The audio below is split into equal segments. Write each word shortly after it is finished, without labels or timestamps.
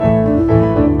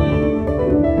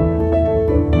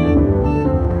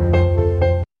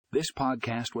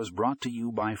podcast was brought to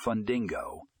you by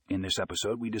Fundingo. In this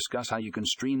episode, we discuss how you can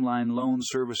streamline loan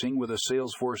servicing with a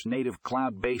Salesforce native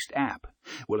cloud-based app.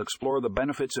 We'll explore the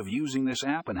benefits of using this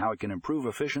app and how it can improve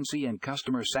efficiency and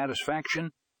customer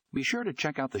satisfaction. Be sure to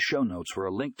check out the show notes for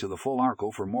a link to the full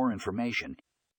article for more information.